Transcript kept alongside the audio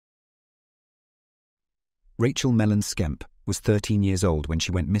Rachel Mellon Skemp was 13 years old when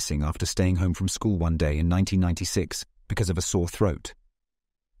she went missing after staying home from school one day in 1996 because of a sore throat.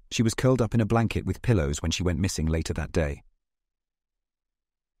 She was curled up in a blanket with pillows when she went missing later that day.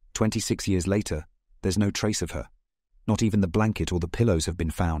 26 years later, there's no trace of her. Not even the blanket or the pillows have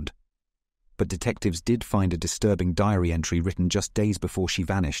been found. But detectives did find a disturbing diary entry written just days before she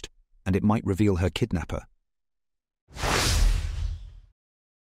vanished, and it might reveal her kidnapper.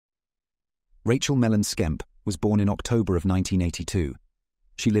 Rachel Mellon Skemp was born in October of 1982.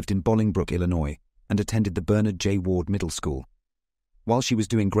 She lived in Bolingbrook, Illinois, and attended the Bernard J. Ward Middle School. While she was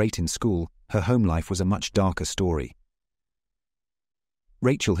doing great in school, her home life was a much darker story.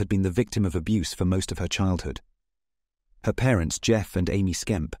 Rachel had been the victim of abuse for most of her childhood. Her parents, Jeff and Amy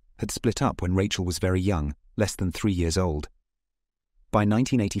Skemp, had split up when Rachel was very young, less than 3 years old. By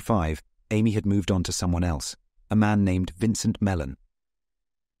 1985, Amy had moved on to someone else, a man named Vincent Mellon.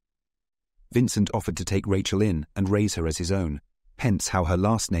 Vincent offered to take Rachel in and raise her as his own, hence how her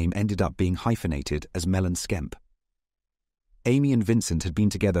last name ended up being hyphenated as Mellon Skemp. Amy and Vincent had been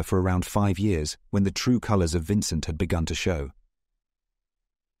together for around 5 years when the true colours of Vincent had begun to show.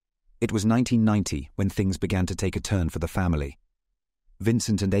 It was 1990 when things began to take a turn for the family.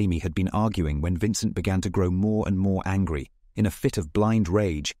 Vincent and Amy had been arguing when Vincent began to grow more and more angry. In a fit of blind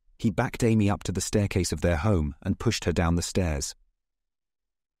rage, he backed Amy up to the staircase of their home and pushed her down the stairs.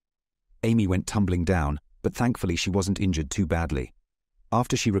 Amy went tumbling down, but thankfully she wasn't injured too badly.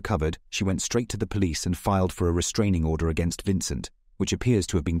 After she recovered, she went straight to the police and filed for a restraining order against Vincent, which appears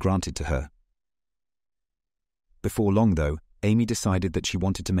to have been granted to her. Before long, though, Amy decided that she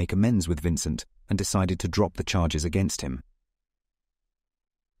wanted to make amends with Vincent and decided to drop the charges against him.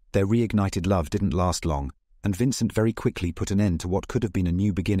 Their reignited love didn't last long, and Vincent very quickly put an end to what could have been a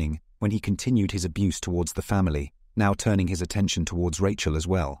new beginning when he continued his abuse towards the family, now turning his attention towards Rachel as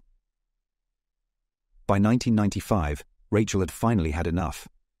well. By 1995, Rachel had finally had enough.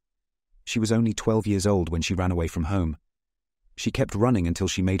 She was only 12 years old when she ran away from home. She kept running until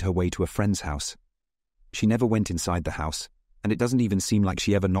she made her way to a friend's house. She never went inside the house, and it doesn't even seem like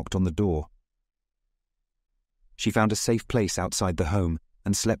she ever knocked on the door. She found a safe place outside the home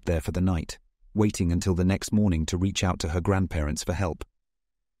and slept there for the night, waiting until the next morning to reach out to her grandparents for help.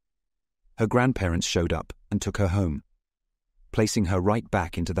 Her grandparents showed up and took her home, placing her right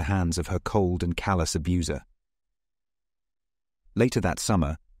back into the hands of her cold and callous abuser. Later that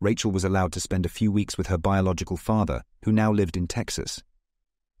summer, Rachel was allowed to spend a few weeks with her biological father, who now lived in Texas.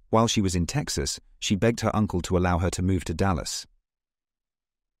 While she was in Texas, she begged her uncle to allow her to move to Dallas.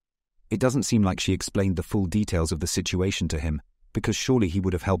 It doesn't seem like she explained the full details of the situation to him, because surely he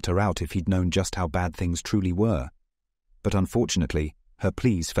would have helped her out if he'd known just how bad things truly were. But unfortunately, her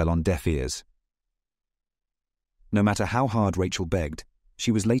pleas fell on deaf ears. No matter how hard Rachel begged,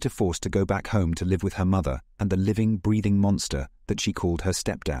 she was later forced to go back home to live with her mother and the living, breathing monster that she called her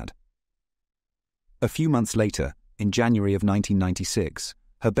stepdad. A few months later, in January of 1996,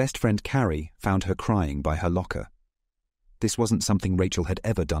 her best friend Carrie found her crying by her locker. This wasn't something Rachel had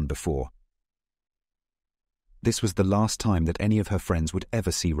ever done before. This was the last time that any of her friends would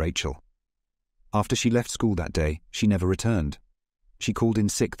ever see Rachel. After she left school that day, she never returned. She called in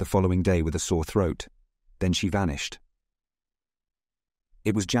sick the following day with a sore throat. Then she vanished.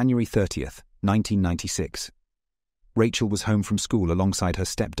 It was January 30th, 1996. Rachel was home from school alongside her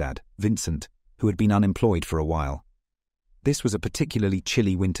stepdad, Vincent, who had been unemployed for a while. This was a particularly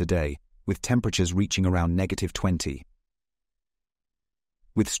chilly winter day, with temperatures reaching around -20.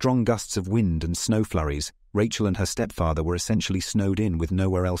 With strong gusts of wind and snow flurries, Rachel and her stepfather were essentially snowed in with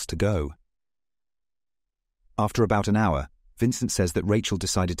nowhere else to go. After about an hour, Vincent says that Rachel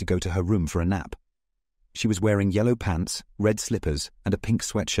decided to go to her room for a nap. She was wearing yellow pants, red slippers, and a pink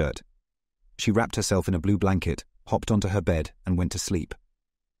sweatshirt. She wrapped herself in a blue blanket, hopped onto her bed, and went to sleep.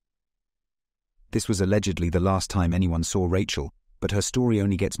 This was allegedly the last time anyone saw Rachel, but her story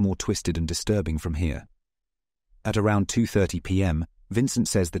only gets more twisted and disturbing from here. At around 2:30 p.m., Vincent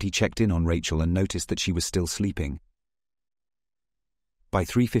says that he checked in on Rachel and noticed that she was still sleeping. By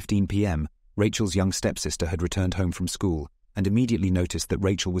 3:15 p.m., Rachel's young stepsister had returned home from school and immediately noticed that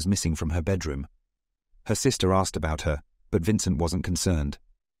Rachel was missing from her bedroom. Her sister asked about her, but Vincent wasn't concerned.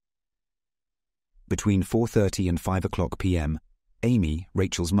 Between 4:30 and 5 o'clock p.m., Amy,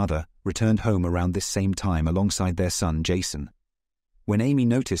 Rachel's mother, returned home around this same time alongside their son, Jason. When Amy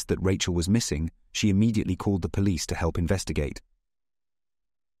noticed that Rachel was missing, she immediately called the police to help investigate.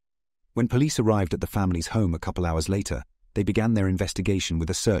 When police arrived at the family's home a couple hours later, they began their investigation with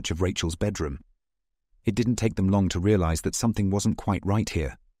a search of Rachel's bedroom. It didn't take them long to realize that something wasn't quite right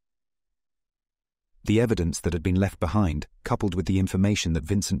here. The evidence that had been left behind, coupled with the information that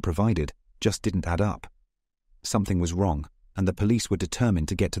Vincent provided, just didn't add up. something was wrong, and the police were determined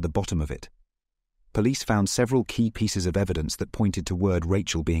to get to the bottom of it. Police found several key pieces of evidence that pointed toward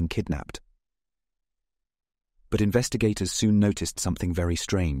Rachel being kidnapped. But investigators soon noticed something very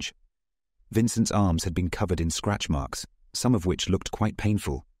strange. Vincent's arms had been covered in scratch marks, some of which looked quite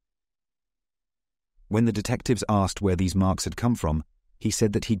painful. When the detectives asked where these marks had come from, he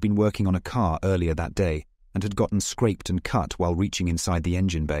said that he'd been working on a car earlier that day and had gotten scraped and cut while reaching inside the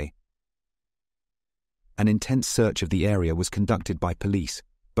engine bay. An intense search of the area was conducted by police,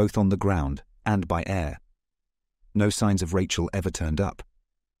 both on the ground and by air. No signs of Rachel ever turned up.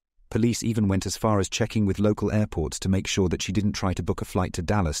 Police even went as far as checking with local airports to make sure that she didn't try to book a flight to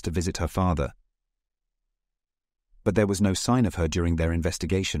Dallas to visit her father. But there was no sign of her during their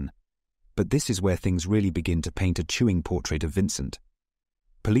investigation. But this is where things really begin to paint a chilling portrait of Vincent.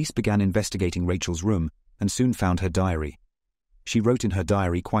 Police began investigating Rachel's room and soon found her diary. She wrote in her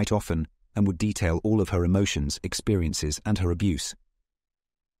diary quite often and would detail all of her emotions, experiences, and her abuse.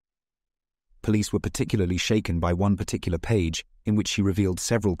 Police were particularly shaken by one particular page in which she revealed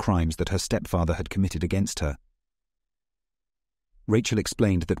several crimes that her stepfather had committed against her. Rachel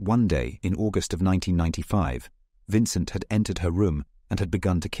explained that one day in August of 1995, Vincent had entered her room and had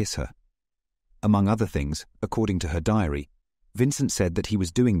begun to kiss her. Among other things, according to her diary, Vincent said that he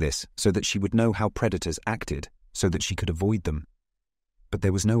was doing this so that she would know how predators acted, so that she could avoid them. But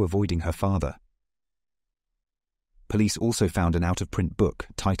there was no avoiding her father. Police also found an out-of-print book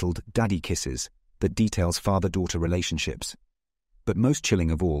titled Daddy Kisses that details father-daughter relationships. But most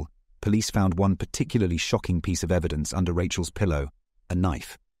chilling of all, police found one particularly shocking piece of evidence under Rachel's pillow, a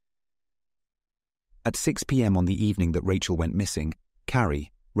knife. At 6 p.m. on the evening that Rachel went missing,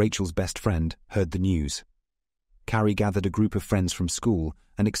 Carrie, Rachel's best friend, heard the news. Carrie gathered a group of friends from school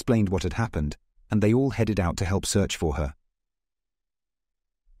and explained what had happened, and they all headed out to help search for her.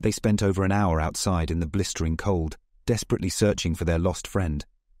 They spent over an hour outside in the blistering cold, desperately searching for their lost friend,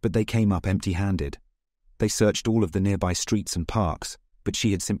 but they came up empty-handed. They searched all of the nearby streets and parks, but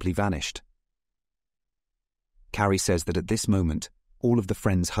she had simply vanished. Carrie says that at this moment, all of the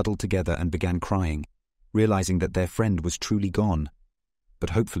friends huddled together and began crying, realizing that their friend was truly gone,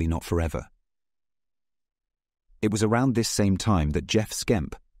 but hopefully not forever. It was around this same time that Jeff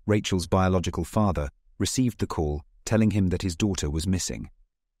Skemp, Rachel's biological father, received the call telling him that his daughter was missing.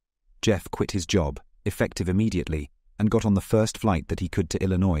 Jeff quit his job, effective immediately, and got on the first flight that he could to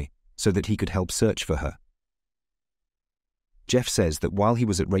Illinois so that he could help search for her. Jeff says that while he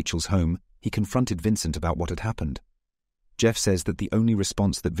was at Rachel's home, he confronted Vincent about what had happened. Jeff says that the only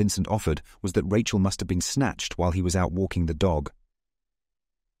response that Vincent offered was that Rachel must have been snatched while he was out walking the dog.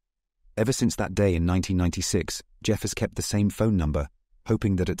 Ever since that day in 1996, Jeff has kept the same phone number,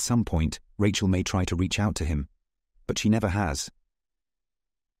 hoping that at some point Rachel may try to reach out to him, but she never has.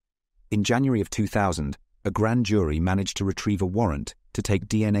 In January of 2000, a grand jury managed to retrieve a warrant to take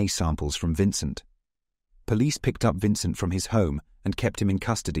DNA samples from Vincent. Police picked up Vincent from his home and kept him in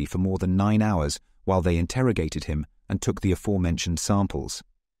custody for more than 9 hours while they interrogated him and took the aforementioned samples.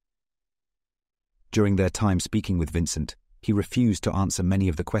 During their time speaking with Vincent, he refused to answer many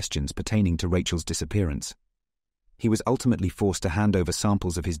of the questions pertaining to Rachel's disappearance. He was ultimately forced to hand over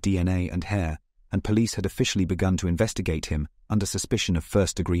samples of his DNA and hair, and police had officially begun to investigate him under suspicion of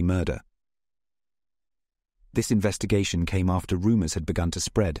first-degree murder. This investigation came after rumors had begun to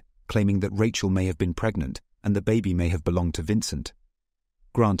spread, claiming that Rachel may have been pregnant and the baby may have belonged to Vincent.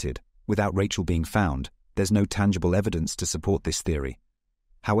 Granted, without Rachel being found, there's no tangible evidence to support this theory.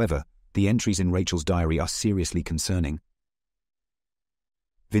 However, the entries in Rachel's diary are seriously concerning.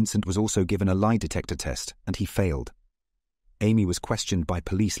 Vincent was also given a lie detector test, and he failed. Amy was questioned by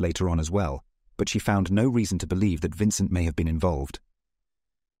police later on as well, but she found no reason to believe that Vincent may have been involved.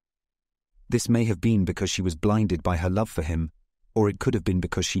 This may have been because she was blinded by her love for him, or it could have been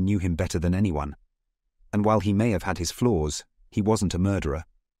because she knew him better than anyone. And while he may have had his flaws, he wasn't a murderer.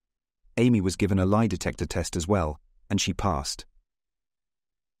 Amy was given a lie detector test as well, and she passed.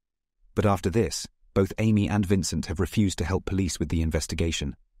 But after this, both Amy and Vincent have refused to help police with the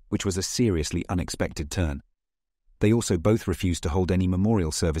investigation, which was a seriously unexpected turn. They also both refused to hold any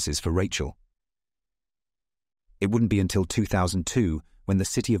memorial services for Rachel. It wouldn't be until 2002 when the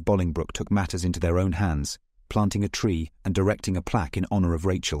city of Bolingbrook took matters into their own hands, planting a tree and erecting a plaque in honor of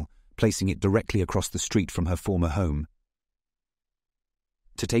Rachel, placing it directly across the street from her former home.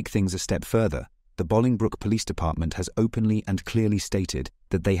 To take things a step further, the Bolingbrook Police Department has openly and clearly stated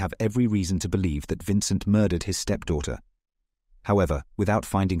that they have every reason to believe that Vincent murdered his stepdaughter. However, without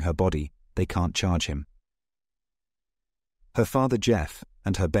finding her body, they can't charge him. Her father Jeff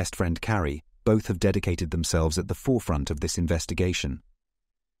and her best friend Carrie both have dedicated themselves at the forefront of this investigation.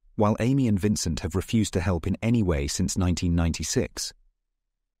 while Amy and Vincent have refused to help in any way since 1996.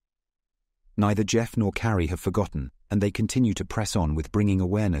 Neither Jeff nor Carrie have forgotten, and they continue to press on with bringing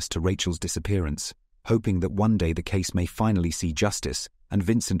awareness to Rachel's disappearance, hoping that one day the case may finally see justice and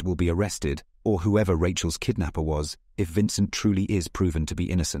Vincent will be arrested, or whoever Rachel's kidnapper was, if Vincent truly is proven to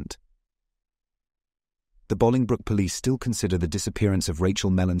be innocent. The Bolingbroke police still consider the disappearance of Rachel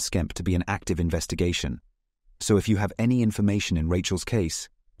Mellon Skemp to be an active investigation, so if you have any information in Rachel's case,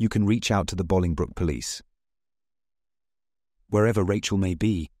 you can reach out to the Bolingbroke police. Wherever Rachel may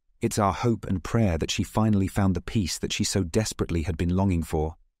be, it's our hope and prayer that she finally found the peace that she so desperately had been longing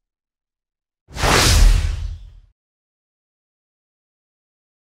for.